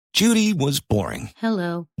Judy was boring.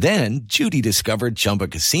 Hello. Then Judy discovered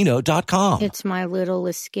ChumbaCasino.com. It's my little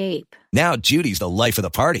escape. Now Judy's the life of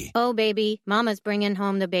the party. Oh, baby, mama's bringing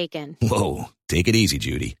home the bacon. Whoa, take it easy,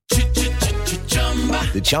 Judy.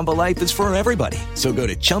 The Chumba life is for everybody. So go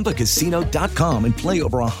to ChumbaCasino.com and play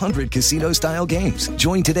over 100 casino-style games.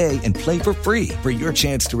 Join today and play for free for your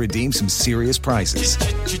chance to redeem some serious prizes.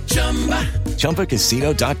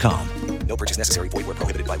 ChumbaCasino.com. No purchase necessary. Void where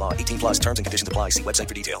prohibited by law. 18+ terms and conditions apply. See website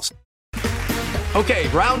for details. Okay,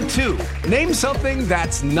 round two. Name something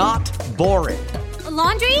that's not boring. A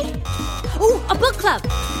laundry? Ooh, a book club.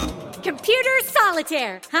 Computer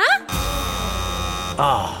solitaire, huh?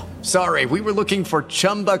 Ah, sorry, we were looking for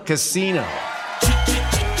Chumba Casino.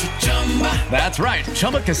 That's right,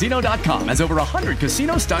 ChumbaCasino.com has over 100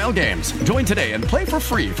 casino-style games. Join today and play for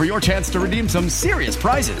free for your chance to redeem some serious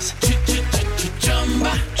prizes.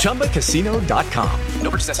 ChumbaCasino.com.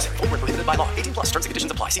 No purchase necessary. Void where prohibited by law. 18+ terms and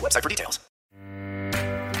conditions apply. See website for details.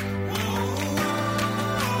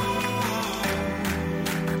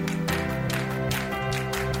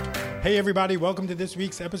 Hey everybody, welcome to this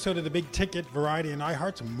week's episode of the Big Ticket Variety and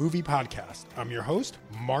iHeart's movie podcast. I'm your host,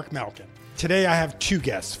 Mark Malkin. Today I have two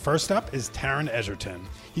guests. First up is Taron Egerton.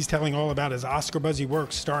 He's telling all about his Oscar-buzzy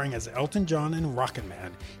work starring as Elton John in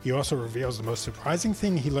Rocketman. He also reveals the most surprising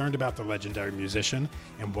thing he learned about the legendary musician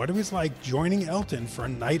and what it was like joining Elton for a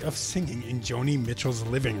night of singing in Joni Mitchell's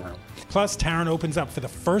living room. Plus, Taron opens up for the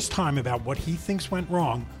first time about what he thinks went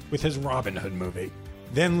wrong with his Robin Hood movie.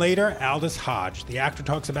 Then later, Aldous Hodge. The actor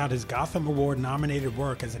talks about his Gotham Award-nominated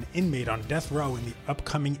work as an inmate on death row in the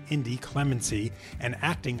upcoming indie Clemency and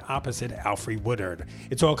acting opposite Alfre Woodard.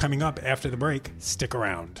 It's all coming up after the break. Stick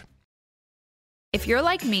around. If you're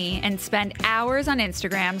like me and spend hours on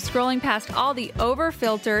Instagram scrolling past all the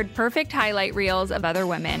over-filtered, perfect highlight reels of other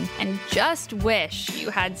women and just wish you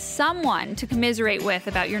had someone to commiserate with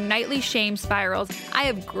about your nightly shame spirals, I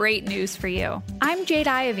have great news for you. I'm Jade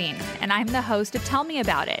Iovine, and I'm the host of Tell Me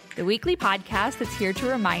About It, the weekly podcast that's here to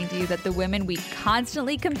remind you that the women we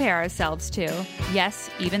constantly compare ourselves to, yes,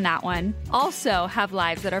 even that one, also have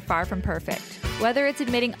lives that are far from perfect. Whether it's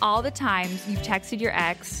admitting all the times you've texted your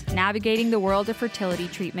ex, navigating the world of fertility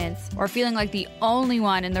treatments, or feeling like the only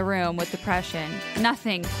one in the room with depression,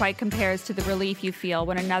 nothing quite compares to the relief you feel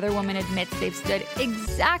when another woman admits they've stood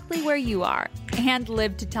exactly where you are and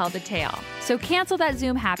lived to tell the tale. So cancel that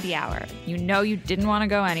Zoom happy hour. You know you didn't want to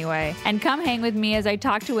go anyway. And come hang with me as I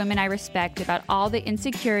talk to women I respect about all the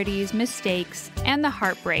insecurities, mistakes, and the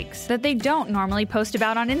heartbreaks that they don't normally post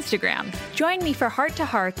about on Instagram. Join me for Heart to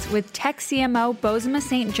Hearts with tech CMO Bozoma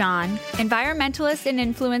St. John, environmentalist and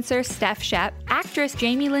influencer Steph Shep, actress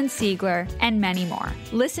Jamie Lynn Siegler, and many more.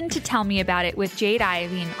 Listen to Tell Me About It with Jade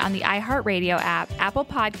Iovine on the iHeartRadio app, Apple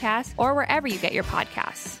Podcasts, or wherever you get your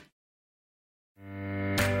podcasts.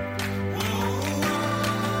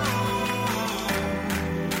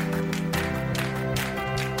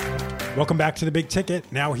 Welcome back to The Big Ticket.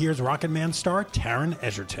 Now here's Rocketman star Taron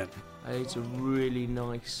Egerton. I ate a really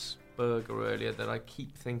nice burger earlier that I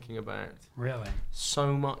keep thinking about. Really?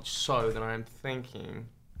 So much so that I'm thinking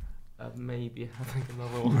of maybe having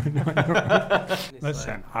another one.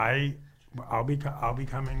 Listen, I'll be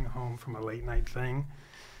coming home from a late night thing,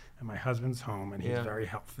 and my husband's home, and he's very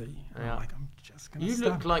healthy. And I'm like, I'm just gonna. You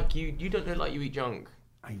look like you don't look like you eat junk.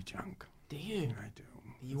 I eat junk. Do you? I do.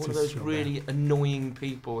 You're one of those really annoying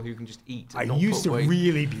people who can just eat. I used to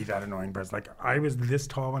really be that annoying person. Like, I was this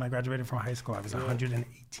tall when I graduated from high school. I was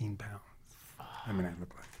 118 pounds. I mean, I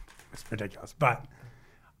look like it's ridiculous. But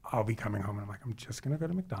I'll be coming home and I'm like, I'm just going to go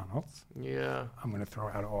to McDonald's. Yeah. I'm going to throw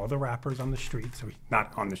out all the wrappers on the street. So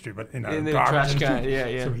not on the street, but in the trash can.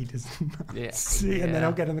 Yeah. So he does not see. And then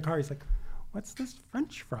I'll get in the car. He's like, what's this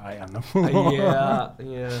French fry on the floor?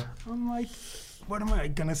 Yeah. I'm like, what am I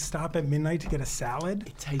going to stop at midnight to get a salad?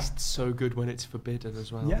 It tastes so good when it's forbidden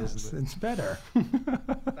as well, yes, doesn't it? It's better.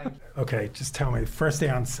 Thank you. Okay, just tell me, first day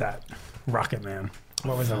on set, Rocketman,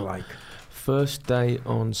 what was it like? First day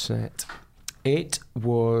on set. It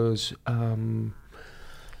was, I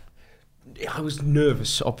was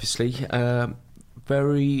nervous, obviously,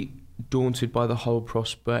 very daunted by the whole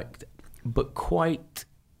prospect, but quite,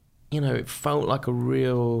 it felt like a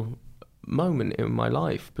real moment in my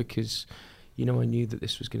life because, I knew that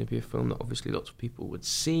this was going to be a film that obviously lots of people would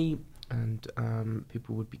see and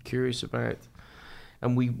people would be curious about.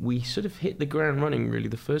 And we sort of hit the ground running, really.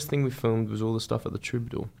 The first thing we filmed was all the stuff at the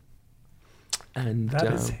Troubadour. And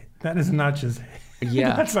that is not just...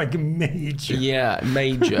 Yeah. That's like major. Yeah,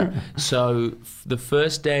 major. So the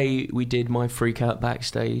first day we did my freak out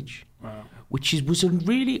backstage, which was a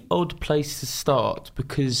really odd place to start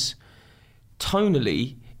because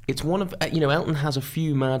tonally it's one of Elton has a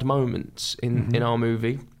few mad moments in our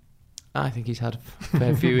movie. I think he's had a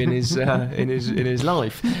fair few in his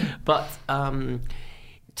life, but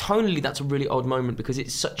tonally that's a really odd moment because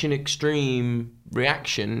it's such an extreme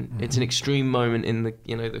reaction. It's an extreme moment in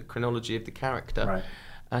the chronology of the character, Right.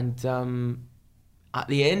 And at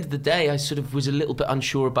the end of the day, I sort of was a little bit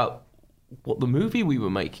unsure about what the movie we were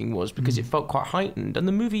making was because it felt quite heightened, and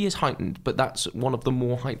the movie is heightened, but that's one of the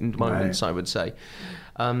more heightened moments, I would say.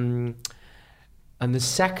 And the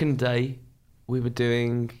second day, we were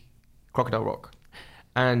doing Crocodile Rock,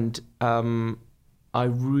 and I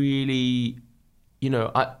really, in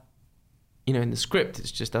the script,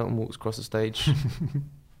 it's just Elton walks across the stage,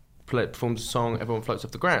 performs a song, everyone floats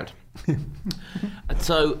off the ground. And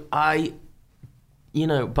so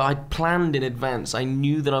but I'd planned in advance. I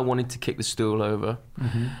knew that I wanted to kick the stool over,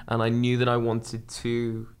 and I knew that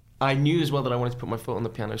I knew as well that I wanted to put my foot on the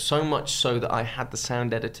piano, so much so that I had the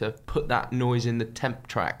sound editor put that noise in the temp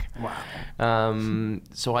track. Wow.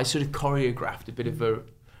 So I sort of choreographed a bit of a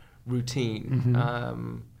routine.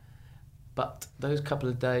 But those couple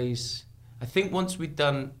of days, I think once we'd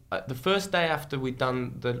done, the first day after we'd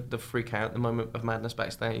done the freak out, the moment of madness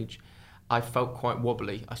backstage, I felt quite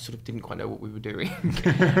wobbly. I sort of didn't quite know what we were doing.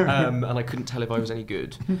 And I couldn't tell if I was any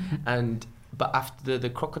good. But after the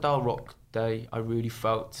Crocodile Rock day, I really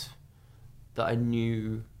felt that I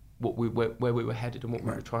knew where we were headed and what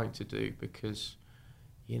we were trying to do, because,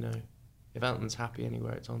 if Elton's happy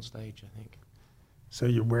anywhere, it's on stage, I think. So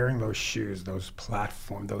you're wearing those shoes, those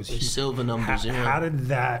platform, those silver numbers. How did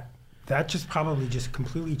that just probably just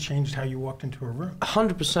completely changed how you walked into a room?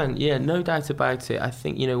 100%, yeah, no doubt about it. I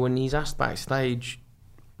think, when he's asked backstage,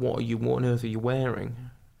 what on earth are you wearing?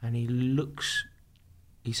 And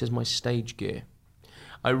he says, my stage gear.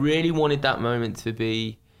 I really wanted that moment to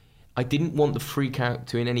be, I didn't want the freak out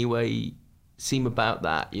to in any way seem about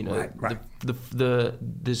that, Right.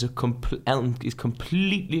 Elton is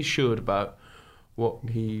completely assured about what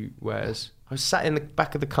he wears. I was sat in the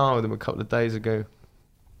back of the car with him a couple of days ago.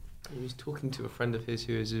 He was talking to a friend of his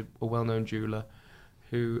who is a well-known jeweller,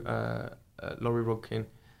 Laurie Rodkin,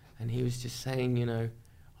 and he was just saying, I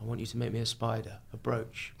want you to make me a spider, a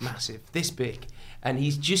brooch, massive, this big. And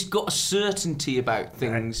he's just got a certainty about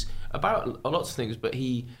things, about lots of things, but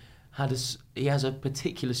he has a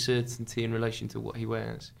particular certainty in relation to what he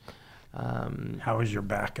wears. How was your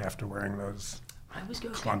back after wearing those? I was okay.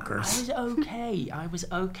 Clunkers. I was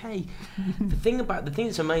okay. The thing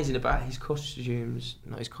that's amazing about his costumes,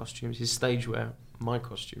 not his costumes, his stage wear, my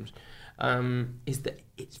costumes, is that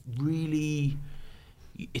it's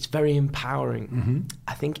very empowering.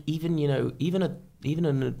 I think even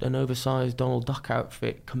an oversized Donald Duck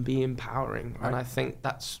outfit can be empowering, and I think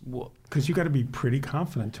that's what. Because you got to be pretty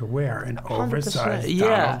confident to wear an oversized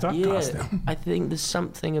Donald Duck costume. I think there's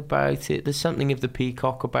something about it. There's something of the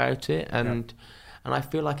peacock about it, and I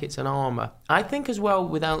feel like it's an armor. I think as well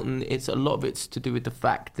with Elton, a lot of it's to do with the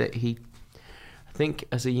fact that I think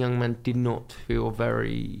as a young man did not feel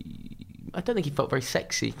I don't think he felt very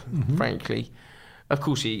sexy, frankly. Of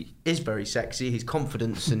course, he is very sexy. His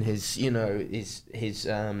confidence and his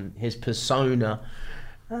persona,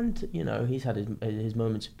 and he's had his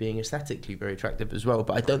moments of being aesthetically very attractive as well.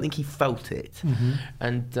 But I don't think he felt it,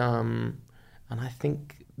 and I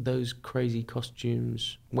think those crazy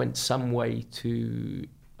costumes went some way to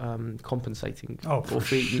compensating. Oh, for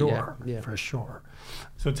sure. Yeah. For sure.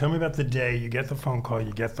 So tell me about the day you get the phone call,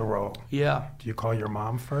 you get the role. Yeah. Do you call your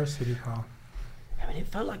mom first? Who do you call? I mean, it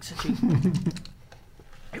felt like such a...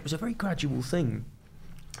 It was a very gradual thing.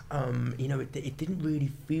 It didn't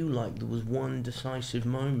really feel like there was one decisive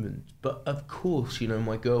moment. But of course,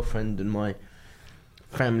 my girlfriend and my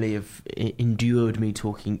family have endured me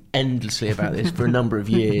talking endlessly about this for a number of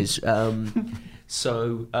years. But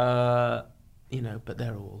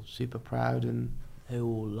they're all super proud and they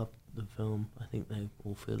all love the film. I think they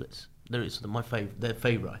all feel their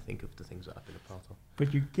favourite, I think, of the things that I've been a part of.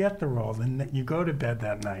 But you get the role, then you go to bed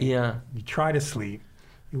that night. Yeah. You try to sleep.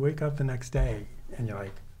 You wake up the next day and you're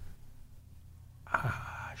like,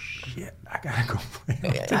 shit, I gotta go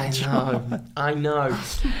play. I know.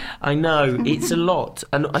 It's a lot.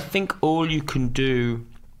 And I think all you can do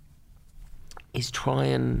is try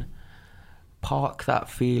and park that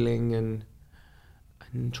feeling and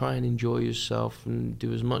try and enjoy yourself and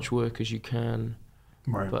do as much work as you can.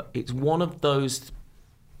 Right. But it's one of those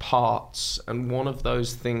parts and one of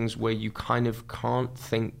those things where you kind of can't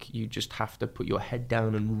think. You just have to put your head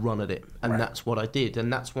down and run at it. And that's what I did.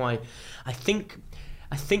 And that's why I think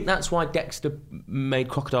that's why Dexter made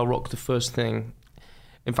Crocodile Rock the first thing.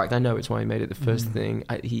 In fact, I know it's why he made it the first thing.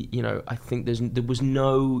 I think there's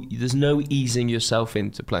no easing yourself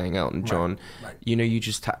into playing Elton John. Right. You know, you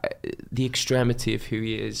just the extremity of who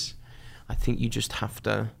he is. I think you just have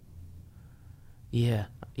to,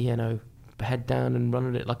 head down and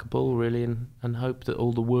run at it like a bull, really, and hope that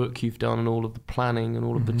all the work you've done and all of the planning and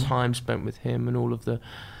all of the time spent with him and all of the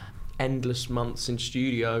endless months in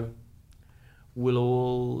studio will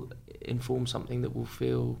all inform something that will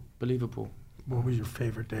feel believable. What was your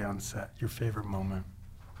favorite day on set? Your favorite moment?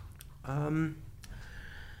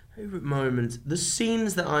 Favorite moment? The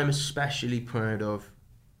scenes that I'm especially proud of.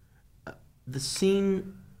 The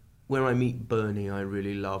scene where I meet Bernie, I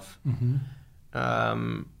really love.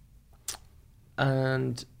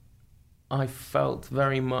 And I felt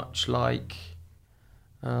very much like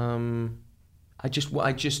I just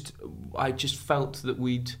felt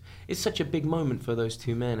that it's such a big moment for those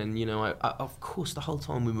two men, and I of course the whole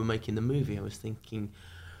time we were making the movie I was thinking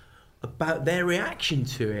about their reaction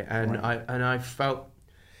to it, and I felt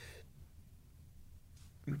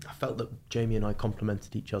that Jamie and I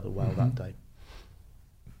complemented each other well that day.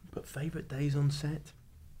 But favourite days on set?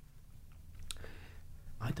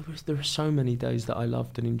 There are so many days that I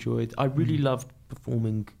loved and enjoyed. I really loved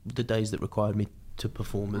performing the days that required me to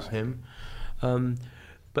perform as him.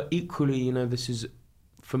 But equally, this is,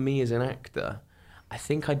 for me as an actor, I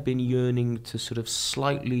think I'd been yearning to sort of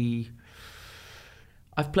slightly...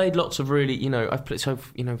 I've played lots of really,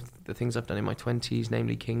 the things I've done in my 20s,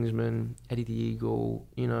 namely Kingsman, Eddie the Eagle,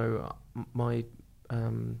 my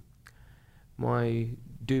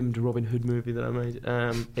doomed Robin Hood movie that I made.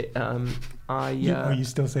 Are you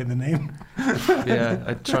still saying the name? Yeah,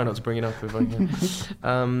 I try not to bring it up if I can.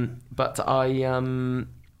 But I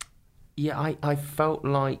felt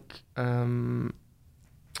like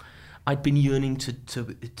I'd been yearning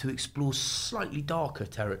to explore slightly darker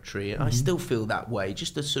territory, and I still feel that way.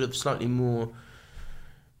 Just a sort of slightly more,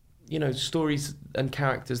 stories and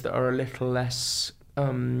characters that are a little less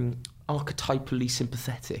archetypally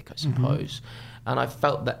sympathetic, I suppose. And I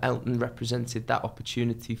felt that Elton represented that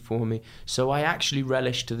opportunity for me. So I actually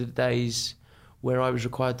relished the days where I was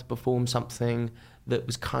required to perform something that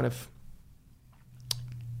was kind of,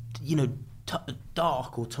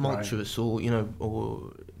 dark or tumultuous, or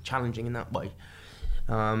or challenging in that way.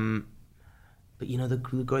 But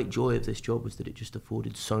the great joy of this job was that it just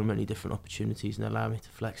afforded so many different opportunities and allowed me to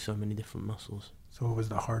flex so many different muscles. So what was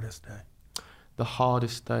the hardest day? The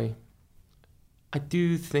hardest day? I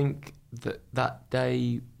do think that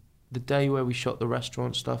day, the day where we shot the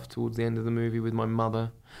restaurant stuff towards the end of the movie with my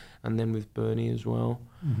mother, and then with Bernie as well,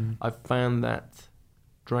 I found that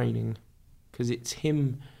draining, because it's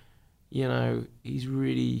him, he's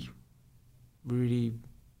really, really,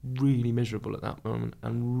 really miserable at that moment,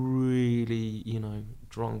 and really,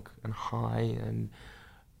 drunk and high and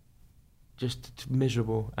just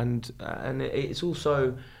miserable, and it's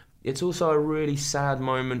also a really sad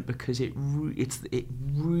moment because it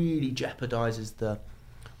really jeopardizes the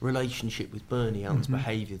relationship with Bernie, Elton's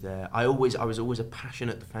behaviour there. I was always a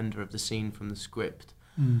passionate defender of the scene from the script,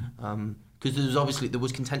 because there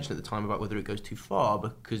was contention at the time about whether it goes too far,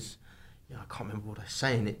 because I can't remember what I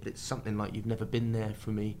say in it, but it's something like, "You've never been there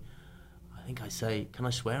for me." I think I say, can I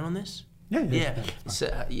swear on this? Yeah. So,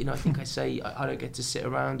 I think I say, I don't get to sit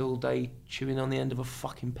around all day chewing on the end of a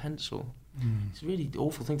fucking pencil. It's a really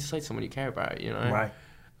awful thing to say to someone you care about, Right.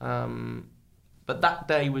 But that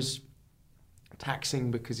day was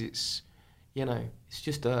taxing because it's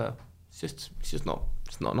just not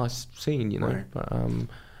a nice scene, Right. But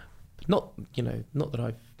not that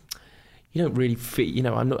I've. You don't really feel,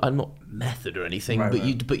 I'm not method or anything, right,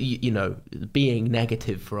 but being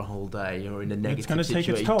negative for a whole day or in a negative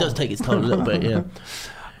situation does take its toll a little bit, yeah.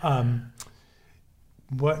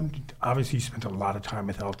 Obviously you spent a lot of time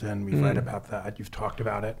with Elton. We've read about that. You've talked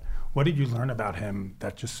about it. What did you learn about him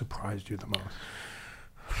that just surprised you the most?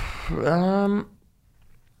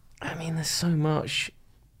 There's so much.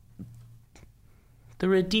 There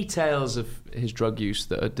are details of his drug use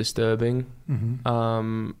that are disturbing.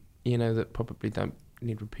 That probably don't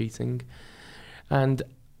need repeating. And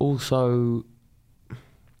also,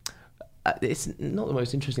 it's not the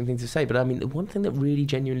most interesting thing to say, but the one thing that really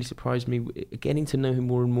genuinely surprised me, getting to know him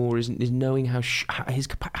more and more, is knowing how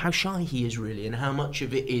shy he is, really, and how much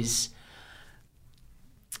of it is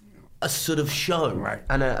a sort of show, right,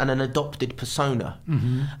 and an adopted persona.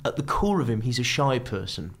 At the core of him, he's a shy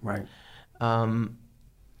person, right. And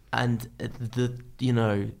at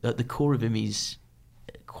the core of him, he's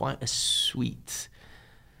quite a sweet,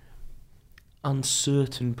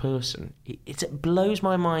 uncertain person. It blows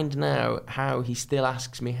my mind now how he still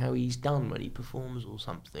asks me how he's done when he performs or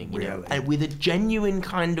something. You know, and with a genuine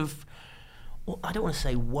kind of, well, I don't want to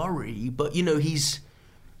say worry, but you know,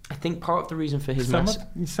 I think part of the reason for his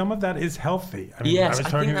some of that is healthy. I mean, yes,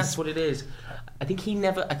 I think that's what it is. I think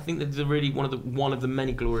that really one of the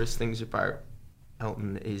many glorious things about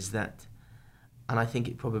Elton is that, and I think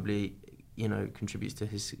it probably, you know, contributes to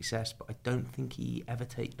his success, but I don't think he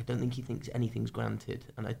thinks anything's granted,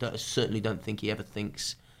 and I certainly don't think he ever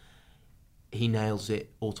thinks he nails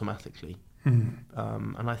it automatically. And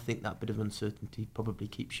I think that bit of uncertainty probably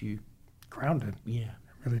keeps you grounded. Yeah,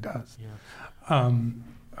 it really does. Yeah.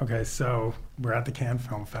 Okay, so we're at the Cannes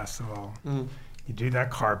Film Festival. You do that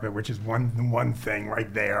carpet, which is one thing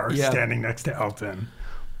right there, standing next to Elton.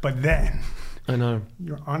 But then, I know,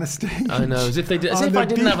 you're on a stage. I know, as if I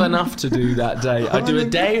didn't have enough to do that day. I do a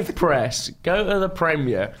day of press, go to the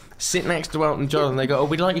premiere, sit next to Elton John, and they go, "Oh,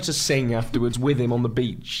 we'd like you to sing afterwards with him on the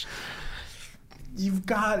beach." You've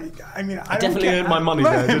got it. I mean, I definitely earned my money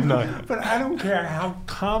there, didn't I? But I don't care how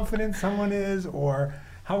confident someone is or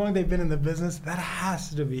how long they've been in the business. That has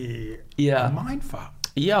to be a mindfuck.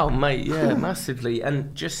 Yeah, mate. Yeah, massively,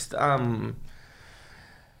 and just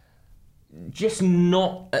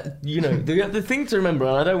not. You know, the thing to remember,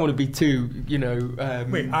 and I don't want to be too. You know.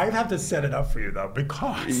 Wait, I'd have to set it up for you though,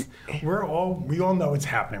 because we all know it's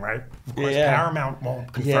happening, right? Of course, Paramount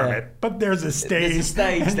won't confirm it, but there's a stage. There's a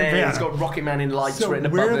stage there. It's got Rocket Man in lights written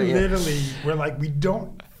above it. We're like, we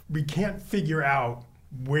can't figure out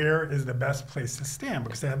where is the best place to stand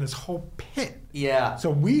because they have this whole pit. Yeah. So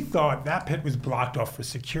we thought that pit was blocked off for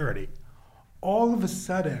security. All of a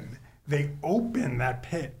sudden, they open that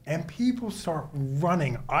pit and people start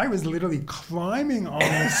running. I was literally climbing on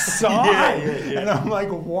the side and I'm like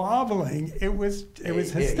wobbling. It was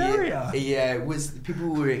hysteria. Yeah, it was. People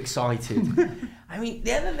were excited. I mean,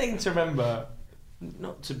 the other thing to remember,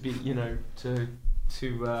 not to be, you know, to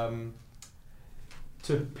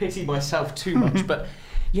pity myself too much, but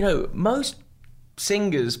you know, most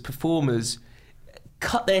singers, performers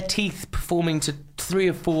cut their teeth performing to 3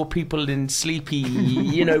 or 4 people in sleepy,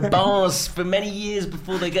 you know, bars for many years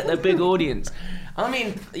before they get their big audience. I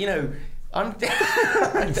mean, you know, I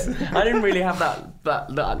didn't really have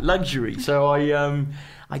that luxury, so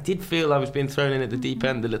I did feel I was being thrown in at the deep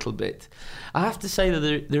end a little bit. I have to say that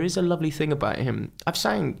there is a lovely thing about him. I've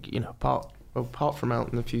sang, you know, apart from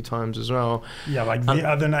Elton a few times as well. Yeah, like the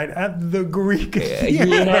other night at the Greek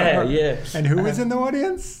Theater. Yeah. And who was in the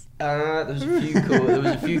audience? There was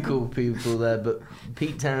a few cool people there, but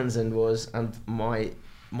Pete Townsend was, and my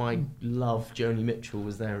love Joni Mitchell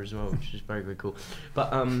was there as well, which is very, very cool.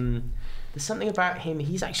 But there's something about him.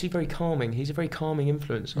 He's actually very calming. He's a very calming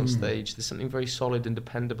influence on stage. There's something very solid and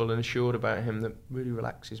dependable and assured about him that really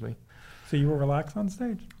relaxes me. So you were relaxed on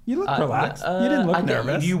stage? You looked relaxed. You didn't look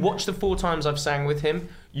nervous. If you watch the 4 times I've sang with him,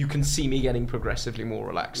 you can see me getting progressively more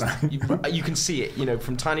relaxed. You can see it, you know,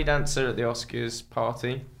 from Tiny Dancer at the Oscars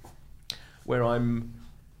party, where I'm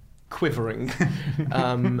quivering,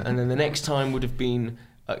 and then the next time would have been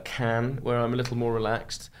at Cannes, where I'm a little more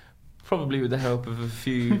relaxed, probably with the help of a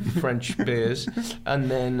few French beers, and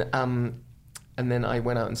then I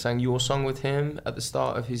went out and sang Your Song with him at the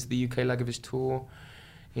start of the UK leg of his tour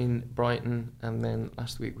in Brighton, and then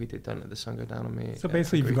last week we did Don't Let the Sun Go Down on Me. So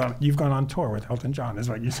basically you've gone on tour with Elton John, is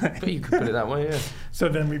what you're saying. But you could put it that way, yeah. So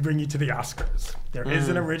then we bring you to the Oscars. There is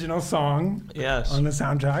an original song on the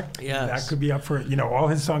soundtrack. Yes. That could be up for, you know, all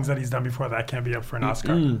his songs that he's done before that can be up for an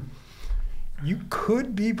Oscar. You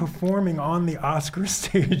could be performing on the Oscar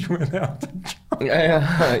stage with Elton John.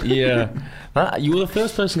 Yeah. You were the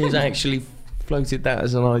first person who's actually floated that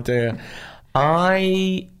as an idea.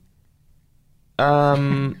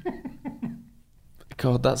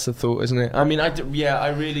 God, that's a thought, isn't it? I mean, we'd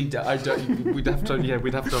have to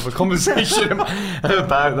have a conversation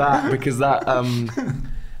about that, because that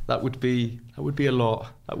would be a lot.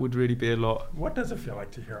 That would really be a lot. What does it feel like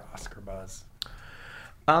to hear Oscar buzz?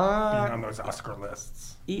 Being on those Oscar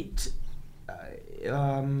lists. It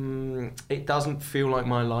doesn't feel like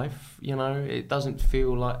my life, you know. It doesn't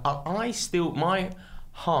feel like my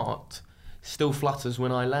heart still flutters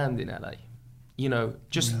when I land in LA. You know,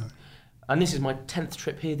 and this is my 10th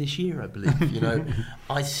trip here this year, I believe. You know,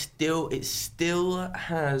 it still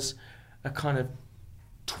has a kind of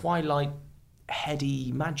twilight,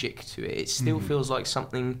 heady magic to it. It still feels like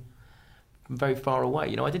something very far away.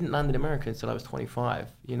 You know, I didn't land in America until I was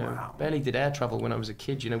 25. You know, barely did air travel when I was a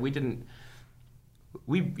kid. You know, I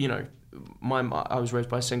was raised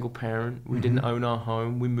by a single parent. We didn't own our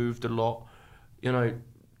home. We moved a lot. You know,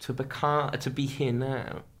 to be here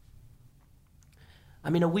now, I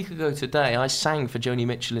mean, a week ago today, I sang for Joni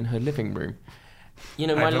Mitchell in her living room. You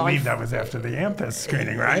know, I my believe life. that was after the Amethyst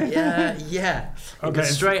screening, right? Yeah. Okay, It was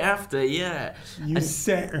straight after, yeah. You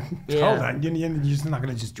sang. Yeah. Hold on, you're just not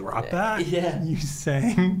going to just drop that. Yeah. You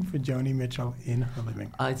sang for Joni Mitchell in her living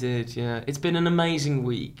room. I did, yeah. It's been an amazing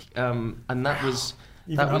week, and that was.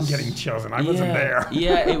 Even I'm getting chills, and I wasn't there.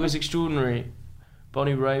 Yeah, it was extraordinary.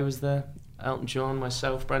 Bonnie Raitt was there, Elton John,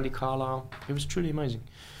 myself, Brandi Carlile. It was truly amazing.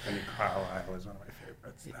 Brandi Carlile was one of my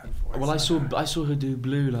favorites. Well, I saw her do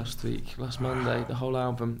Blue last Monday, the whole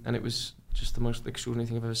album, and it was just the most extraordinary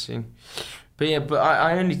thing I've ever seen. But yeah,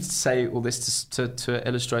 I only say all this to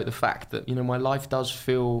illustrate the fact that, you know, my life does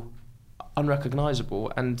feel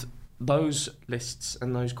unrecognisable, and those lists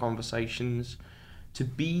and those conversations to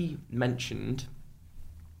be mentioned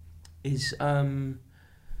is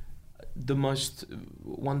the most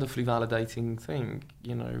wonderfully validating thing,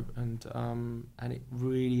 you know, and it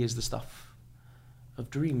really is the stuff of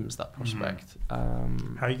dreams, that prospect. How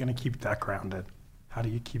are you going to keep that grounded? How do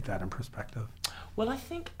you keep that in perspective? Well, I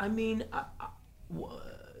think, I mean,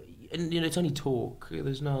 and you know, it's only talk.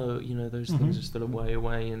 There's no, you know, those things are still a way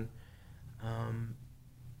away, and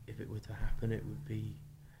if it were to happen, it would be,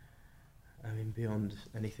 I mean, beyond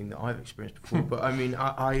anything that I've experienced before. But I mean,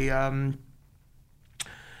 I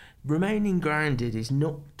remaining grounded is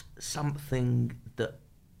not something that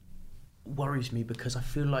worries me, because I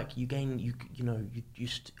feel like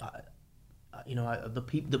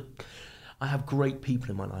I have great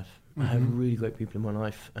people in my life. I have really great people in my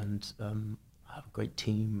life, and I have a great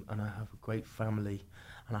team, and I have a great family,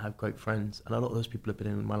 and I have great friends, and a lot of those people have been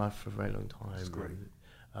in my life for a very long time. That's great.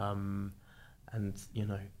 And you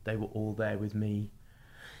know, they were all there with me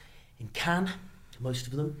in Cannes, most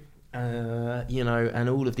of them. You know, and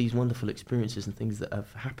all of these wonderful experiences and things that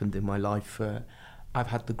have happened in my life, I've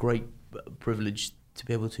had the great privilege to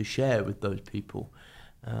be able to share with those people,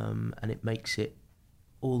 and it makes it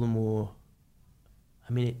all the more,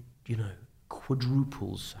 I mean, it, you know,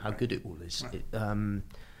 quadruples how good it all is. Right.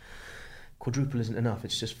 Quadruple isn't enough.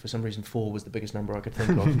 It's just, for some reason, 4 was the biggest number I could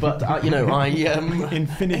think of. But you know,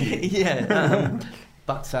 infinity. Yeah.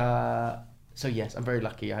 So yes, I'm very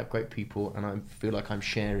lucky. I have great people, and I feel like I'm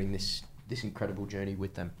sharing this incredible journey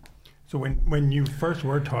with them. So when you first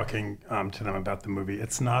were talking to them about the movie,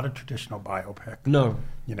 it's not a traditional biopic. No.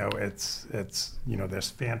 You know, it's you know, there's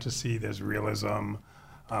fantasy, there's realism,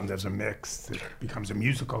 there's a mix. It becomes a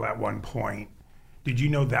musical at one point. Did you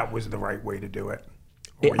know that was the right way to do it?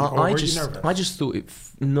 I just thought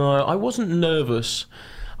no, I wasn't nervous.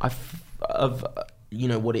 Of you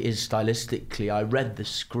know what it is stylistically. I read the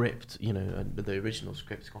script, you know, the original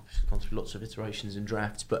script, gone through lots of iterations and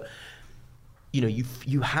drafts, but you know,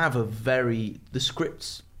 you have the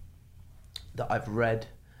scripts that I've read,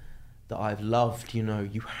 that I've loved, you know,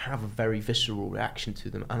 you have a very visceral reaction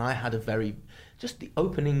to them, and I had just the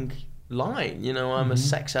opening line, you know, I'm a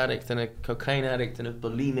sex addict and a cocaine addict and a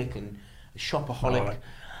bulimic and a shopaholic. Oh,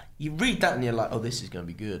 you read that and you're like, oh, this is going to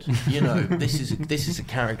be good. You know, this is a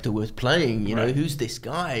character worth playing. You know, who's this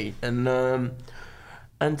guy? And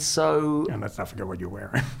so. And let's not forget what you're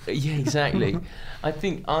wearing. Yeah, exactly. I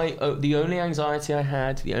think the only anxiety I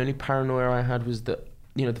had, the only paranoia I had was that,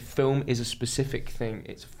 you know, the film is a specific thing.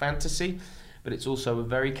 It's a fantasy, but it's also a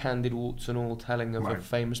very candid warts and all telling of a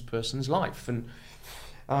famous person's life. And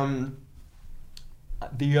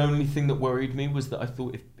the only thing that worried me was that I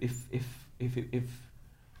thought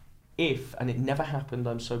if, and it never happened,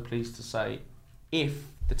 I'm so pleased to say, if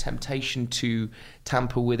the temptation to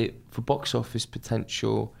tamper with it for box office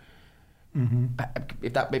potential,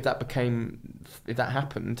 if that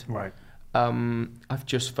happened, right. I've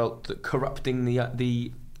just felt that corrupting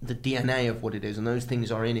the DNA of what it is, and those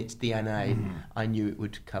things are in its DNA, I knew it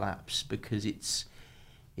would collapse, because it's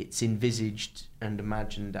envisaged and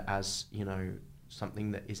imagined as, you know, something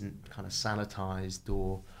that isn't kind of sanitized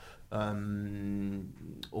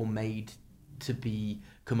or made to be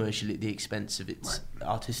commercially at the expense of its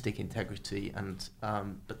artistic integrity, and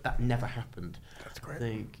but that never happened. That's great. I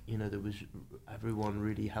think, you know, everyone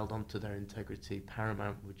really held on to their integrity.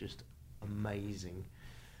 Paramount were just amazing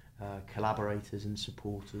collaborators and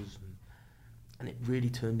supporters, and it really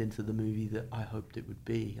turned into the movie that I hoped it would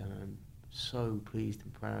be, and I'm so pleased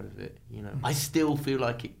and proud of it. You know, I still feel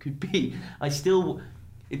like it could be.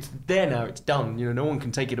 It's there now, it's done, you know, no one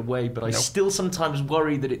can take it away, but I still sometimes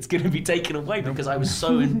worry that it's going to be taken away, because I was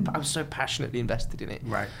so passionately invested in it.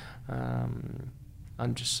 Right.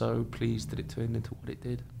 I'm just so pleased that it turned into what it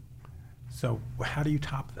did. So how do you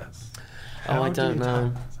top this? I don't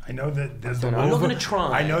know. I know that there's I'm not going to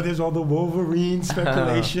try. I know there's all the Wolverine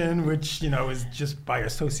speculation, which is just by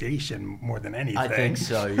association more than anything. I think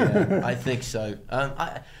so. Yeah, I think so.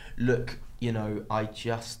 Look, I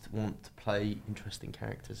just want to play interesting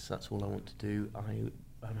characters. That's all I want to do. I'm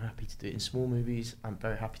happy to do it in small movies. I'm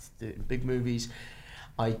very happy to do it in big movies.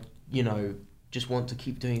 I just want to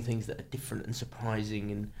keep doing things that are different and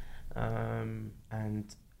surprising,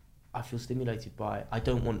 and I feel stimulated by it. I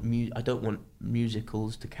don't want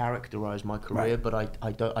musicals to characterise my career, right. But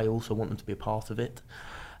I also want them to be a part of it.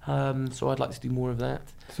 So I'd like to do more of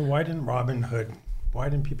that. So why didn't Robin Hood? Why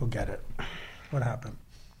didn't people get it? What happened?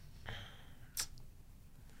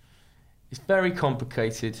 It's very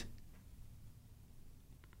complicated.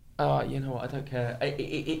 You know what? I don't care.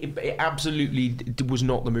 It absolutely was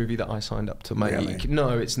not the movie that I signed up to make. Really?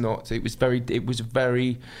 No, it's not. It was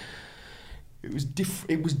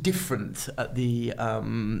different at the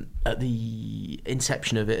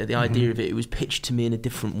inception of it, at the idea of it. It was pitched to me in a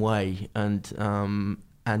different way, and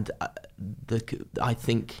I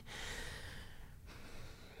think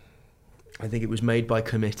it was made by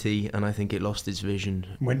committee, and I think it lost its vision.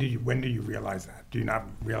 When do you realize that? Do you not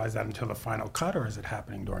realize that until the final cut, or is it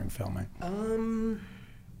happening during filming?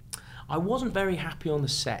 I wasn't very happy on the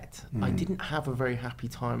set. I didn't have a very happy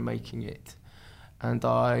time making it. And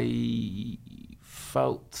I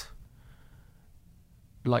felt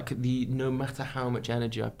like no matter how much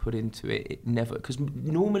energy I put into it, it never... Because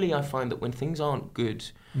normally I find that when things aren't good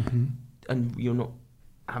and you're not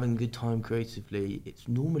having a good time creatively, it's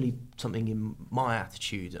normally something in my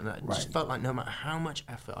attitude. And I just felt like no matter how much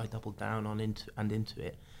effort I doubled down on into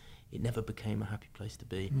it, it never became a happy place to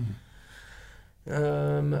be.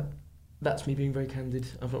 That's me being very candid.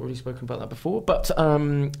 I've not really spoken about that before, but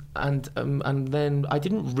and then I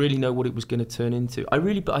didn't really know what it was going to turn into. I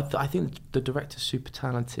think the director's super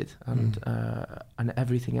talented, and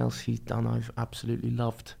everything else he's done I've absolutely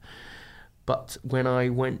loved. But when I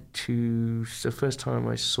went to the first time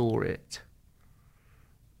I saw it,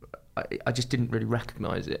 I just didn't really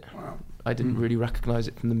recognise it. Wow. I didn't really recognise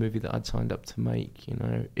it from the movie that I'd signed up to make.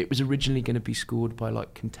 It was originally going to be scored by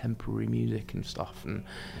like contemporary music and stuff, and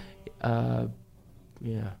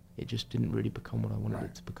it just didn't really become what I wanted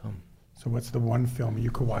it to become. So what's the one film you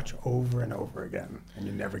could watch over and over again and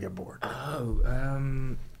you never get bored?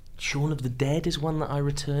 Shaun of the Dead is one that I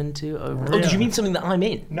return to over. Really? Oh, did you mean something that I'm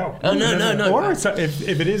in? No. Oh, no. Or if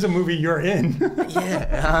it is a movie you're in.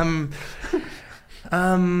 Yeah.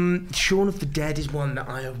 Shaun of the Dead is one that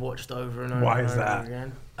I have watched over and over. Why is and over that?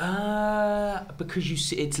 Again. Because you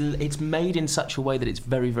see, it's made in such a way that it's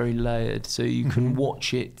very, very layered, so you can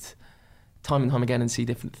watch it time and time again and see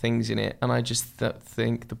different things in it. And I just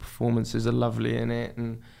think the performances are lovely in it,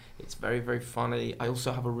 and it's very, very funny. I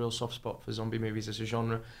also have a real soft spot for zombie movies as a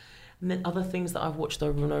genre. And then other things that I've watched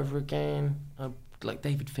over and over again, like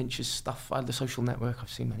David Fincher's stuff, The Social Network, I've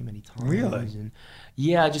seen many, many times. Really? And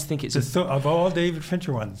yeah, I just think it's... of all David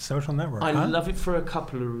Fincher ones, Social Network, I love it for a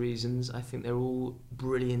couple of reasons. I think they're all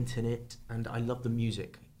brilliant in it, and I love the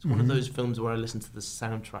music. It's one of those films where I listen to the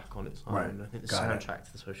soundtrack on its own. Right. I think the Got soundtrack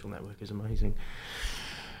to The Social Network is amazing.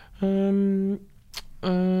 Yeah, I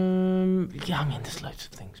mean, there's loads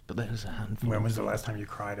of things, but there's a handful. When was the last time you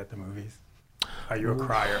cried at the movies? Are you a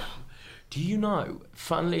crier? Do you know,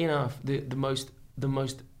 funnily enough, the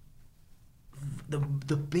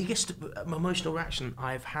biggest emotional reaction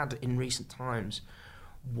I've had in recent times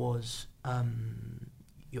was, I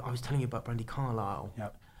was telling you about Brandi Carlile.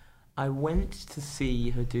 Yep. I went to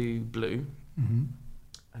see her do Blue, and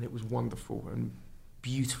it was wonderful and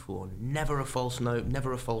beautiful, and never a false note,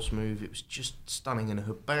 never a false move. It was just stunning, and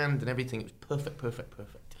her band and everything, it was perfect.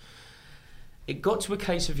 It got to A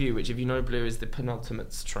Case of You, which, if you know Blue, is the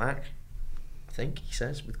penultimate track, I think he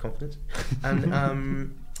says with confidence, and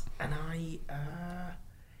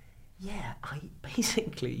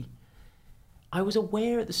I was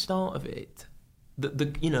aware at the start of it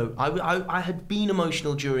that I had been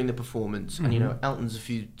emotional during the performance, and Elton's a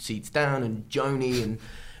few seats down, and Joni and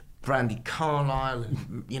Brandi Carlile,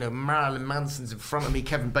 and Marilyn Manson's in front of me,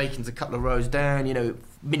 Kevin Bacon's a couple of rows down,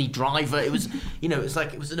 Minnie Driver. It was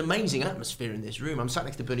it was an amazing atmosphere in this room. I'm sat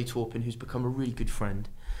next to Billy Taupin, who's become a really good friend,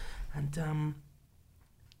 and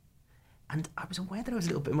I was aware that I was a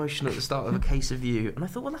little bit emotional at the start of A Case of You, and I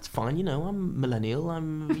thought, well, that's fine, I'm millennial,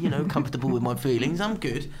 I'm comfortable with my feelings, I'm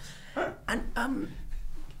good. And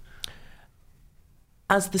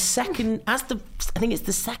I think it's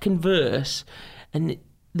the second verse, and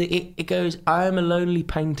it goes, I am a lonely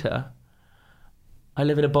painter, I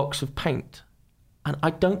live in a box of paint. And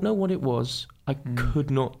I don't know what it was. I could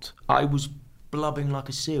not. I was blubbing like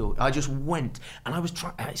a seal. I just went, and I was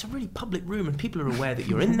trying. It's a really public room, and people are aware that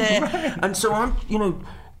you're in there, and so I'm,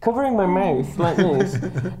 covering my mouth like this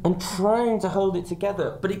and trying to hold it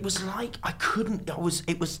together. But it was like I couldn't. It was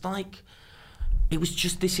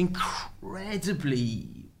just this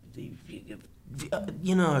incredibly,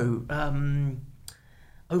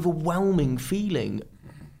 overwhelming feeling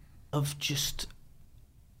of just.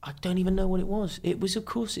 I don't even know what it was. It was, of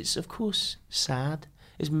course sad.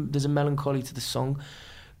 There's a melancholy to the song,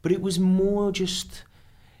 but it was more just.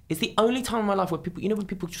 It's the only time in my life where people, when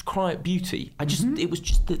people just cry at beauty. It was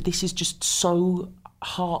just that this is just so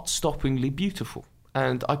heart-stoppingly beautiful,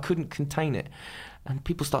 and I couldn't contain it. And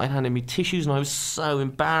people started handing me tissues, and I was so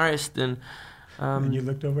embarrassed. And you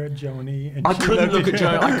looked over at Joni, and I couldn't look at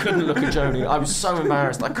Joni. I couldn't look at Joni. I was so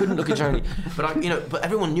embarrassed. I couldn't look at Joni. But but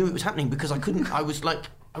everyone knew it was happening because I couldn't. I was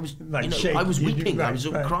weeping. I was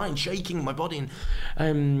crying, shaking my body,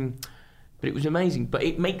 and but it was amazing. But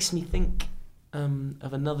it makes me think.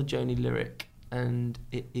 Of another Joni lyric, and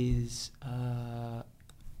it is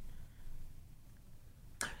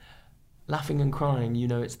laughing and crying,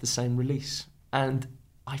 it's the same release. And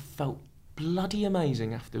I felt bloody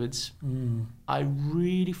amazing afterwards. I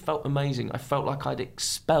really felt amazing. I felt like I'd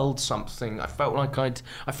expelled something. I felt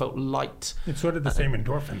light. It's sort of the same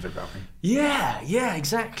endorphins are going. Yeah,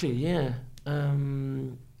 exactly, yeah.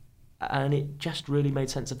 And it just really made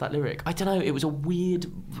sense of that lyric. I don't know, it was a weird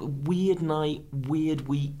night, weird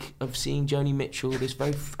week of seeing Joni Mitchell, this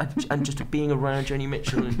and just being around Joni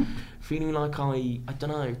Mitchell and feeling like I don't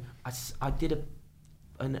know, I did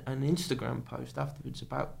an Instagram post afterwards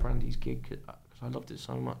about Brandy's gig because I loved it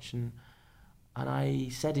so much, and I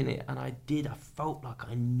said in it, and I felt like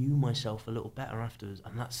I knew myself a little better afterwards,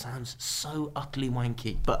 and that sounds so utterly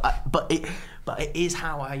wanky, but it is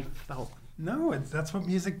how I felt. No, that's what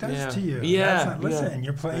music does to you. Yeah. Listen,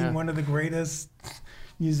 you're playing one of the greatest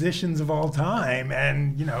musicians of all time,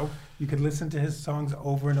 and you could listen to his songs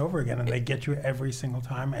over and over again, and they get you every single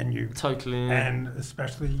time. And you totally, and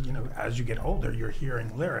especially as you get older, you're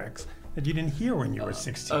hearing lyrics that you didn't hear when you were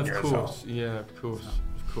 16 years old. Of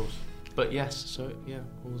course. But yes, so yeah,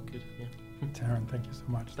 all was good. Yeah. Taryn, thank you so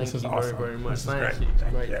much. This is awesome. Very much. This is great.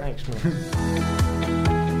 Great. Thanks,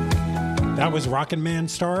 man. That was Rockin' Man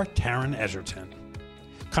star Taron Egerton.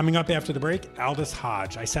 Coming up after the break, Aldous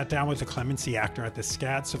Hodge. I sat down with the Clemency actor at the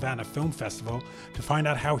SCAD Savannah Film Festival to find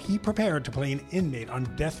out how he prepared to play an inmate on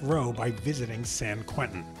death row by visiting San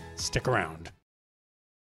Quentin. Stick around.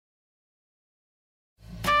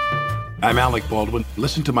 I'm Alec Baldwin.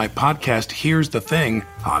 Listen to my podcast, Here's the Thing,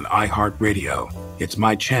 on iHeartRadio. It's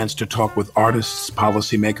my chance to talk with artists,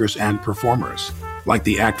 policymakers, and performers, like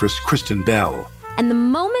the actress Kristen Bell. And the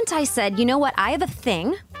moment I said, you know what, I have a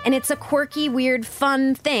thing, and it's a quirky, weird,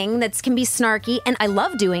 fun thing that can be snarky, and I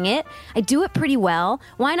love doing it, I do it pretty well,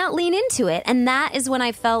 why not lean into it? And that is when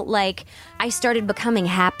I felt like I started becoming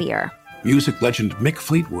happier. Music legend Mick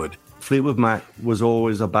Fleetwood. Fleetwood Mac was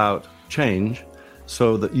always about change,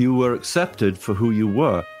 so that you were accepted for who you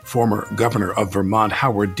were. Former Governor of Vermont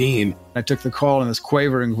Howard Dean. I took the call, and this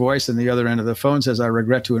quavering voice on the other end of the phone says, I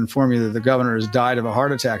regret to inform you that the governor has died of a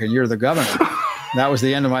heart attack, and you're the governor. That was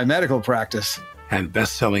the end of my medical practice. And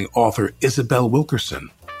best-selling author Isabel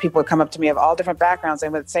Wilkerson. People would come up to me of all different backgrounds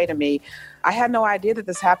and would say to me, I had no idea that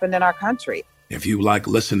this happened in our country. If you like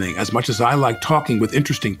listening as much as I like talking with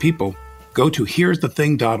interesting people, go to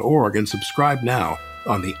here'sthething.org and subscribe now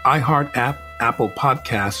on the iHeart app, Apple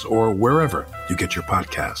Podcasts, or wherever you get your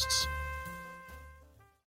podcasts.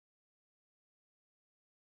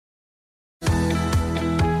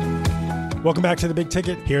 Welcome back to The Big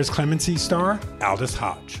Ticket. Here's Clemency star Aldous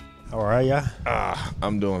Hodge. How are ya?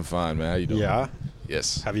 I'm doing fine, man. How you doing? Yeah.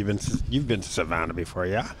 Yes. Have you been? You've been to Savannah before,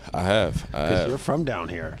 yeah? I have. Because you're from down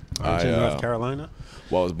here. Aren't you in North Carolina?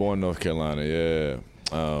 Well, I was born in North Carolina.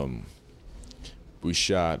 Yeah. We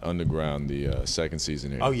shot Underground the second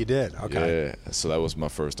season here. Oh, you did? Okay. Yeah. So that was my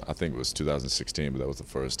first. I think it was 2016, but that was the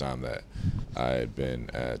first time that I had been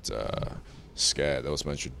at SCAD. That was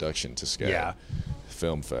my introduction to SCAD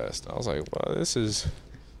Film Fest. I was like, well, this is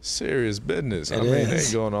serious business. I mean, they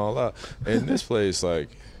going all out. And this place, like,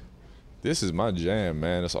 this is my jam,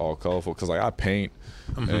 man. It's all colorful because, like, I paint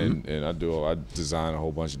and I design a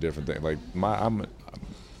whole bunch of different things. Like,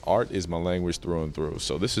 art is my language through and through.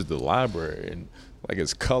 So this is the library, and like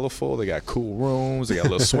it's colorful. They got cool rooms. They got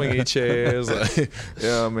little swingy chairs. Like, you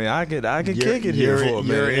know what I mean? I can kick it here for a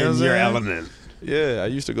minute. You're in your element. Yeah, I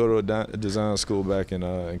used to go to a design school back in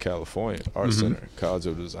California, Art Center, College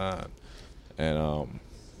of Design, and I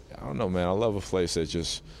don't know, man. I love a place that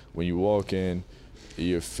just when you walk in,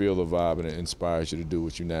 you feel the vibe and it inspires you to do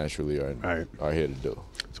what you naturally are here to do.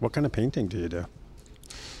 So what kind of painting do you do?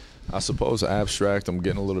 I suppose abstract. I'm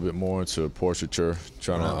getting a little bit more into portraiture,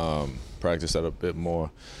 trying to practice that a bit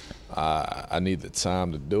more. I need the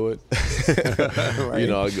time to do it. Right. You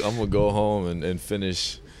know, I'm gonna go home and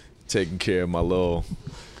finish taking care of my little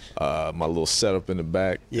setup in the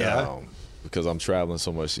back. Yeah. Because I'm traveling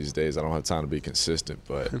so much these days, I don't have time to be consistent.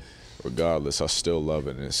 But regardless, I still love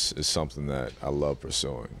it, and it's something that I love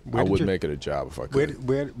pursuing. I would make it a job if I could.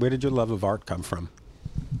 Where did your love of art come from?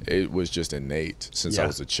 It was just innate since I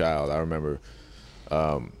was a child. I remember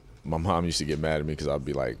my mom used to get mad at me because I'd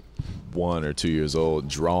be like 1 or 2 years old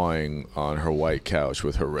drawing on her white couch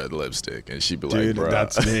with her red lipstick, and she'd be Dude, like, "Bruh."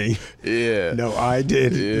 that's me. Yeah. No, I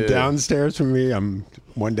did. Yeah. Downstairs from me, I'm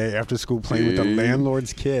one day after school playing with the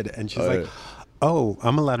landlord's kid, and she's like, "Oh,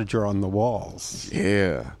 I'm allowed to draw on the walls."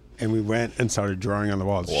 Yeah. And we went and started drawing on the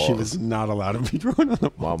walls. She was not allowed to be drawing on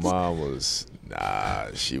the walls. My mom was,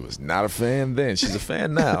 she was not a fan then. She's a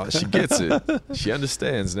fan now. She gets it. She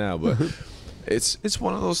understands now. But it's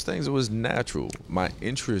one of those things that was natural. My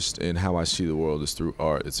interest in how I see the world is through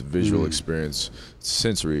art. It's a visual experience,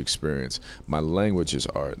 sensory experience. My language is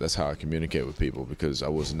art. That's how I communicate with people, because I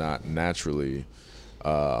was not naturally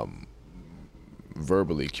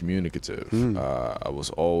verbally communicative. I was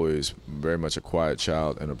always very much a quiet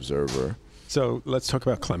child and observer. So let's talk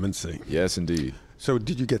about Clemency. Yes, indeed. So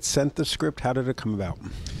did you get sent the script? How did it come about?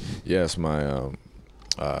 Yes, my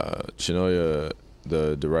Chinoya,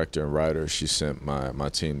 the director and writer, she sent my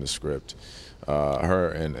team the script. Her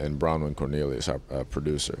and Bronwyn Cornelius, our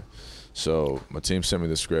producer. So my team sent me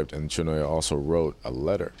the script, and Chinoya also wrote a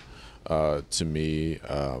letter to me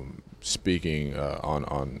speaking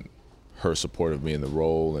on her support of me in the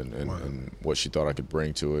role and what she thought I could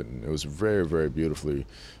bring to it. And it was a very, very beautifully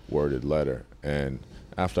worded letter. And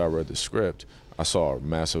after I read the script, I saw a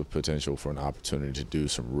massive potential for an opportunity to do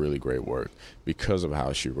some really great work because of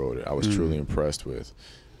how she wrote it. I was truly impressed with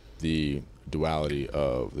the duality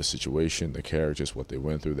of the situation, the characters, what they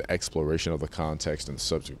went through, the exploration of the context and the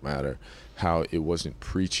subject matter, how it wasn't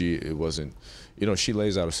preachy, it wasn't, she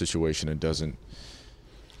lays out a situation and doesn't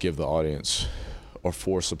give the audience or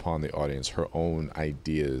force upon the audience her own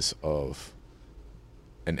ideas of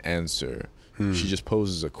an answer. She just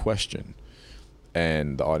poses a question,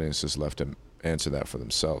 and the audience is left to answer that for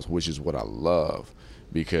themselves, which is what I love,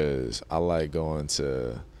 because I like going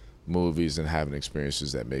to movies and having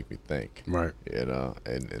experiences that make me think. Right.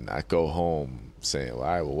 And I go home saying, all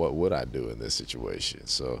right, well, what would I do in this situation?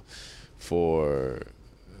 So for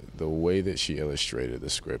the way that she illustrated the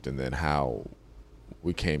script and then how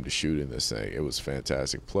we came to shooting this thing, it was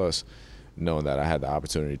fantastic. Plus, knowing that I had the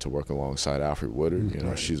opportunity to work alongside Alfre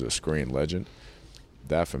Woodard, she's a screen legend,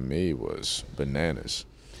 that for me was bananas,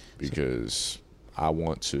 because I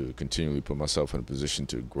want to continually put myself in a position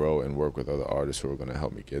to grow and work with other artists who are going to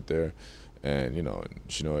help me get there. And,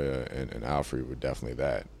 Chinoya and Alfre were definitely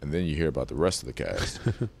that. And then you hear about the rest of the cast.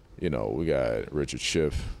 We got Richard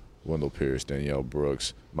Schiff, Wendell Pierce, Danielle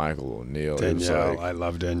Brooks, Michael O'Neill. Danielle, I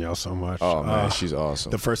love Danielle so much. Oh, man, she's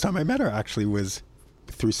awesome. The first time I met her actually was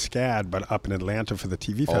through SCAD, but up in Atlanta for the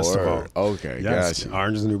TV festival. Okay, yes, gotcha.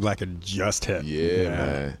 Orange is the New Black had just hit. Yeah,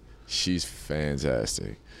 man. She's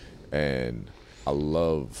fantastic. And I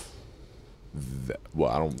love that.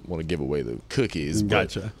 Well, I don't want to give away the cookies,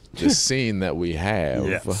 but the scene that we have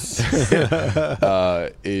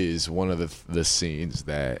is one of the scenes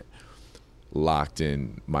that locked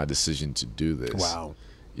in my decision to do this. Wow.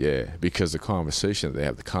 Yeah, because the conversation that they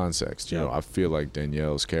have, the context, I feel like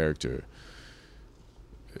Danielle's character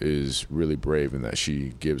is really brave in that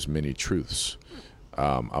she gives many truths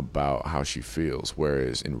about how she feels,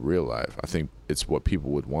 whereas in real life, I think it's what people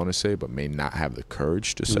would want to say but may not have the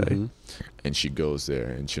courage to say. And she goes there,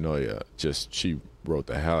 and Chinoya she wrote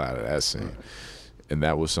the hell out of that scene. And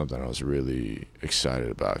that was something I was really excited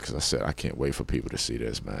about, because I said, I can't wait for people to see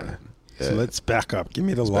this, man. Yeah. So let's back up. Give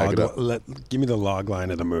me the give me the log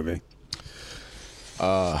line of the movie.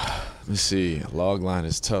 Let's see. Log line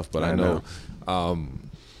is tough, but I know.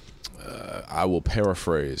 I will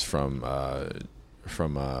paraphrase from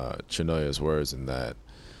Chinoya's words in that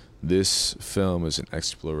this film is an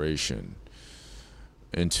exploration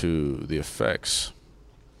into the effects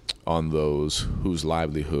on those whose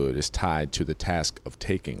livelihood is tied to the task of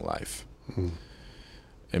taking life.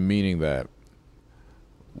 And meaning that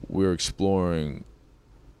we're exploring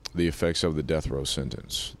the effects of the death row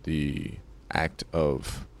sentence, the act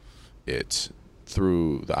of it,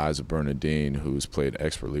 through the eyes of Bernadine, who's played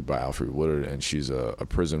expertly by Alfre Woodard, and she's a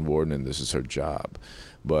prison warden, and this is her job.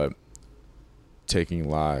 But taking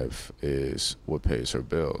life is what pays her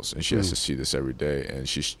bills, and she has to see this every day, and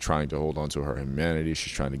she's trying to hold on to her humanity.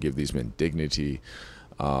 She's trying to give these men dignity,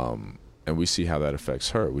 and we see how that affects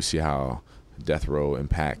her. We see how death row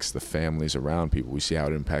impacts the families around people. We see how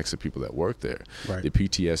it impacts the people that work there. Right. The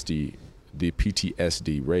PTSD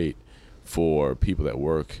rate for people that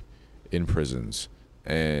work in prisons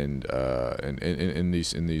and in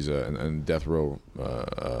death row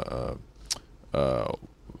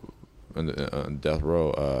death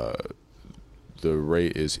row, the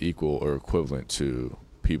rate is equal or equivalent to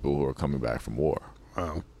people who are coming back from war.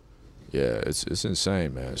 Wow. Yeah, it's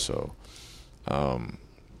insane, man. So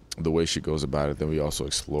the way she goes about it, then we also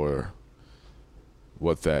explore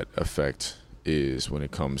what that effect is when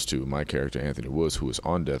it comes to my character, Anthony Woods, who is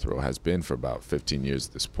on death row, has been for about 15 years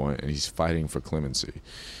at this point, and he's fighting for clemency.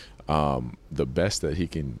 The best that he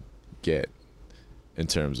can get in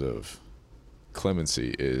terms of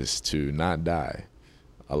clemency is to not die,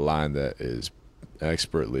 a line that is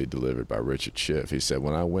expertly delivered by Richard Schiff. He said,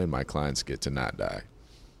 when I win, my clients get to not die.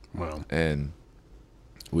 Wow. And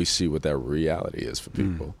we see what that reality is for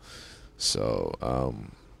people. So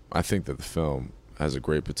I think that the film has a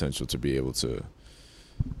great potential to be able to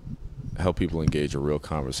help people engage a real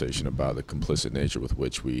conversation about the complicit nature with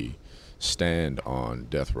which we stand on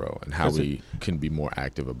death row and how we can be more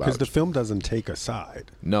active about it. Because the film doesn't take a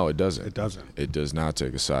side. No, it doesn't. It doesn't. It does not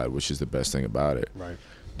take a side, which is the best thing about it. Right.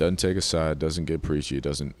 Doesn't take a side, doesn't get preachy, it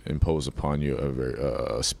doesn't impose upon you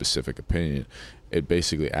a specific opinion. It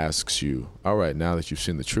basically asks you, all right, now that you've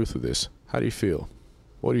seen the truth of this, how do you feel?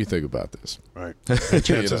 What do you think about this? Right. And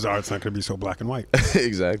chances are it's not going to be so black and white.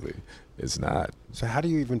 Exactly. It's not. So how do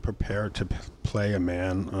you even prepare to play a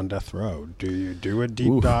man on death row? Do you do a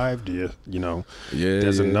deep dive? Do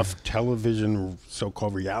there's enough television,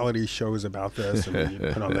 so-called reality shows about this. I mean, you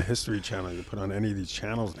put on the History Channel, you put on any of these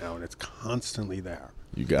channels now, and it's constantly there.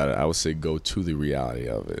 You got it. I would say go to the reality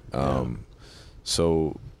of it.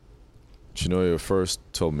 So Chenoya first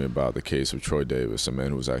told me about the case of Troy Davis, a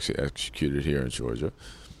man who was actually executed here in Georgia.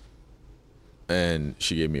 And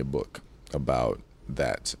she gave me a book about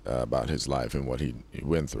that, about his life and what he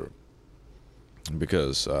went through.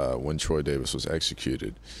 Because when Troy Davis was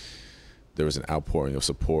executed, there was an outpouring of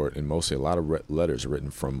support and mostly a lot of letters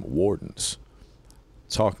written from wardens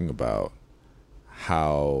talking about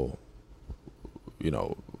how,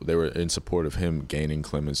 they were in support of him gaining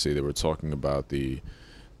clemency. They were talking about the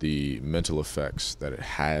mental effects that it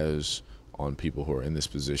has on people who are in this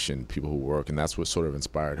position, people who work, and that's what sort of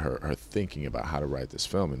inspired her thinking about how to write this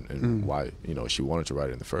film and why she wanted to write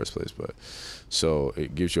it in the first place. But so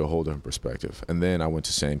it gives you a whole different perspective. And then I went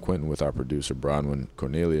to San Quentin with our producer Bronwyn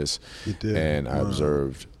Cornelius, and I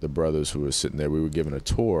observed the brothers who were sitting there. We were given a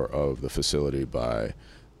tour of the facility by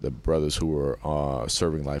the brothers who were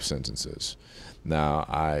serving life sentences. Now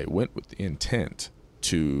I went with the intent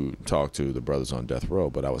to talk to the brothers on death row,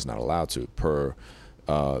 but I was not allowed to per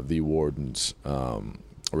the warden's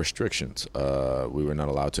restrictions. We were not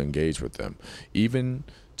allowed to engage with them, even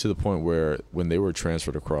to the point where when they were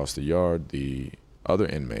transferred across the yard, the other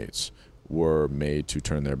inmates were made to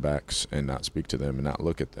turn their backs and not speak to them and not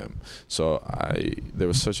look at them. So there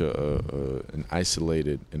was such an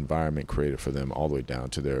isolated environment created for them all the way down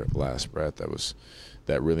to their last breath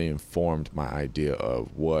that really informed my idea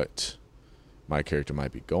of what my character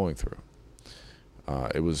might be going through.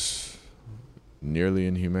 It was nearly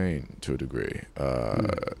inhumane to a degree.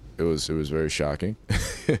 It was very shocking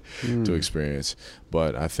to experience.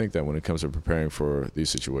 But I think that when it comes to preparing for these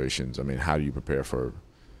situations, I mean, how do you prepare for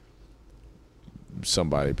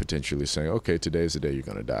somebody potentially saying, okay, today's the day you're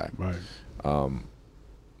going to die? Right.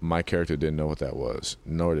 My character didn't know what that was,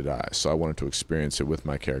 nor did I. So I wanted to experience it with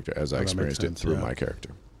my character as I experienced it through my character.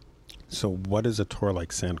 So what is a tour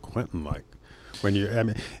like San Quentin like? When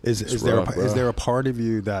is there a part of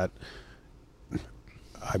you that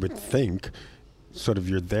I would think sort of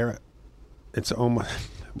you're there, it's almost,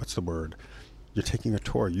 what's the word? You're taking a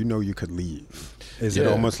tour, you could leave. Is it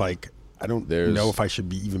almost like, I don't know if I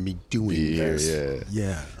should even be doing this.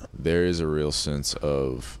 Yeah. There is a real sense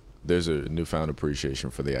of, there's a newfound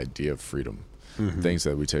appreciation for the idea of freedom, things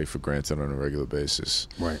that we take for granted on a regular basis.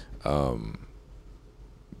 Right.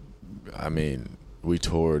 I mean, we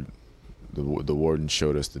toured, the warden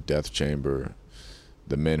showed us the death chamber.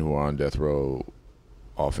 The men who are on death row,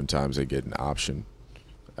 oftentimes they get an option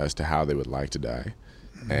as to how they would like to die.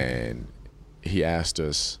 And he asked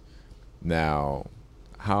us, now,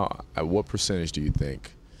 at what percentage do you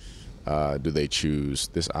think do they choose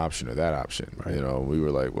this option or that option? Right. We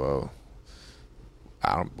were like, well,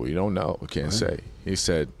 we don't know. We can't say. He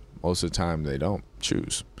said most of the time they don't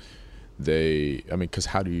choose. because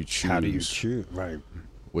how do you choose? Right.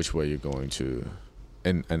 Which way you're going to?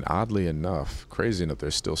 And oddly enough, crazy enough,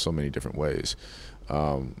 there's still so many different ways.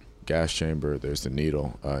 Gas chamber, there's the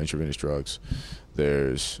needle, intravenous drugs.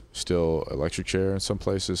 There's still electric chair in some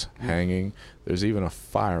places, hanging. There's even a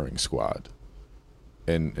firing squad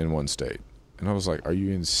in one state. And I was like, are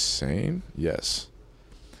you insane? Yes.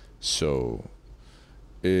 So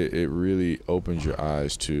it really opens your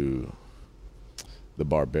eyes to the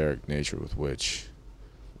barbaric nature with which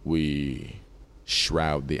we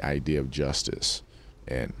shroud the idea of justice.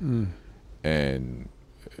 And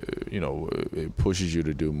it pushes you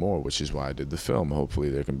to do more, which is why I did the film. Hopefully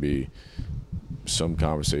there can be some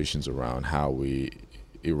conversations around how we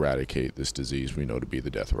eradicate this disease we know to be the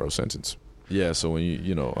death row sentence. Yeah, so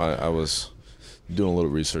when I was doing a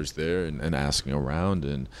little research there and asking around,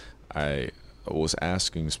 and I was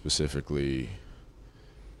asking specifically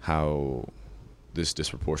how this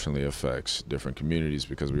disproportionately affects different communities,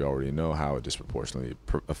 because we already know how it disproportionately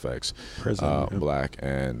affects black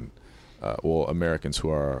and Americans who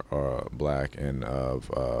are black and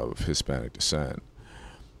of Hispanic descent.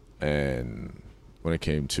 And when it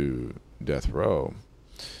came to death row,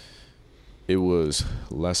 it was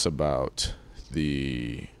less about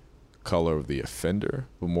the color of the offender,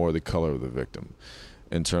 but more the color of the victim.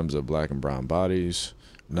 In terms of black and brown bodies,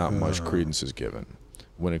 not much credence is given.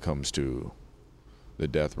 When it comes to the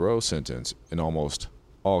death row sentence, in almost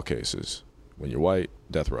all cases, when you're white,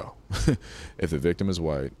 death row. If the victim is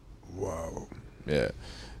white, whoa. Yeah.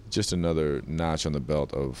 Just another notch on the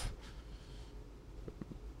belt of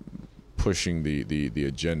pushing the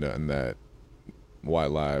agenda, and that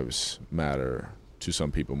white lives matter to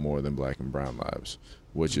some people more than black and brown lives,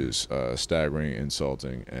 which is staggering,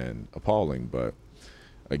 insulting, and appalling. But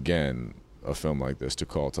again, a film like this, to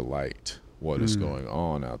call to light what is going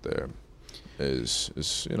on out there, is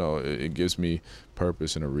it gives me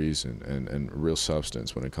purpose and a reason and real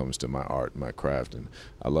substance when it comes to my art, my craft, and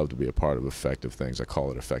I love to be a part of effective things. I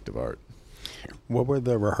call it effective art. What were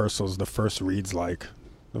the rehearsals, the first reads like?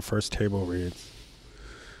 The first table reads?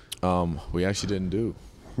 We actually didn't do.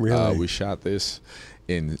 Really? We shot this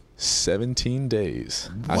in 17 days.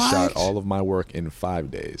 What? I shot all of my work in 5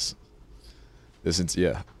 days.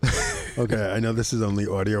 Yeah. Okay, I know this is only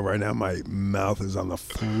audio right now. My mouth is on the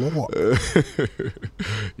floor.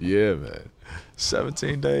 Yeah, man.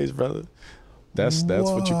 17 days, brother. That's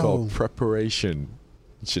what you call preparation.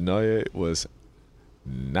 Chenoya was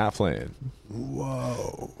not playing.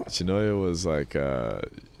 Whoa. Chenoya was like,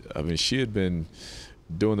 she had been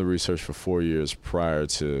doing the research for 4 years prior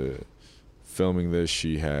to filming this.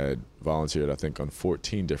 She had volunteered, I think, on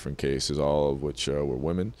 14 different cases, all of which were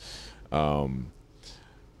women.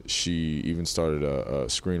 She even started a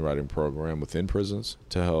screenwriting program within prisons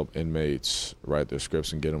to help inmates write their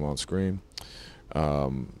scripts and get them on screen.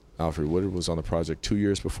 Alfre Woodard was on the project 2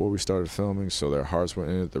 years before we started filming, so their hearts were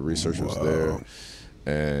in it. The research was there.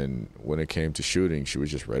 And when it came to shooting, she was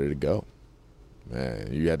just ready to go.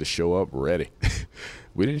 Man, you had to show up ready.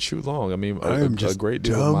 We didn't shoot long. I mean, I'm just a great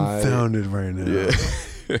deal dumbfounded right now.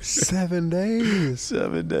 Yeah. 7 days.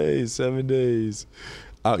 7 days. 7 days.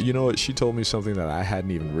 You know what? She told me something that I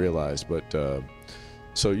hadn't even realized. But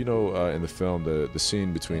in the film, the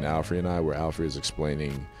scene between Alfre and I, where Alfre is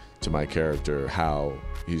explaining to my character how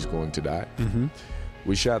he's going to die,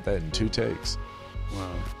 we shot that in 2 takes. Wow.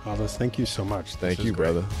 Aldous, thank you so much. Thank you,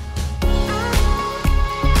 brother.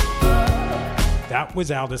 That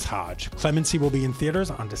was Aldous Hodge. Clemency will be in theaters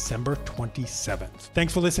on December 27th.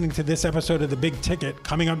 Thanks for listening to this episode of The Big Ticket.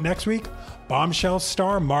 Coming up next week, Bombshell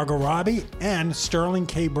star Margot Robbie and Sterling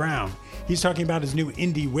K. Brown. He's talking about his new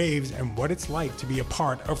indie waves and what it's like to be a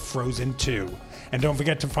part of Frozen 2. And don't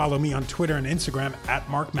forget to follow me on Twitter and Instagram at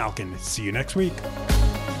Mark Malkin. See you next week.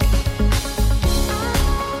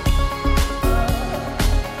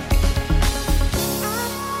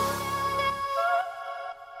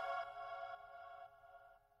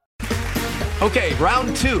 Okay,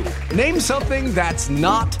 round 2. Name something that's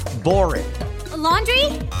not boring. A laundry?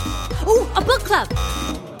 Ooh, a book club.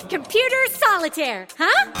 Computer solitaire,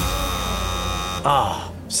 huh?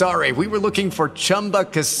 Ah, sorry, we were looking for Chumba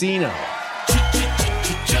Casino.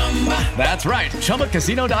 That's right,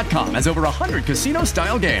 ChumbaCasino.com has over 100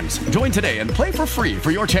 casino-style games. Join today and play for free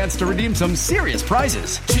for your chance to redeem some serious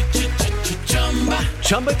prizes.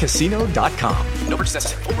 ChumbaCasino.com. No purchase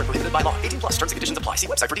necessary. Void where prohibited by law. 18+ terms and conditions apply. See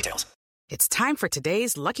website for details. It's time for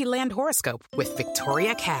today's Lucky Land horoscope with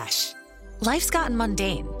Victoria Cash. Life's gotten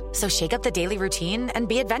mundane, so shake up the daily routine and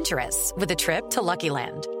be adventurous with a trip to Lucky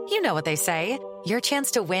Land. You know what they say. Your chance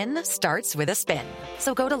to win starts with a spin.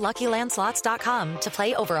 So go to LuckyLandSlots.com to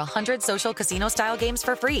play over 100 social casino-style games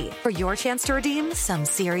for free for your chance to redeem some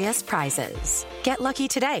serious prizes. Get lucky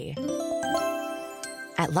today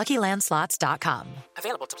at LuckyLandSlots.com.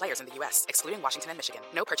 Available to players in the U.S., excluding Washington and Michigan.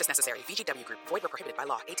 No purchase necessary. VGW Group. Void where prohibited by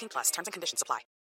law. 18+. Terms and conditions apply.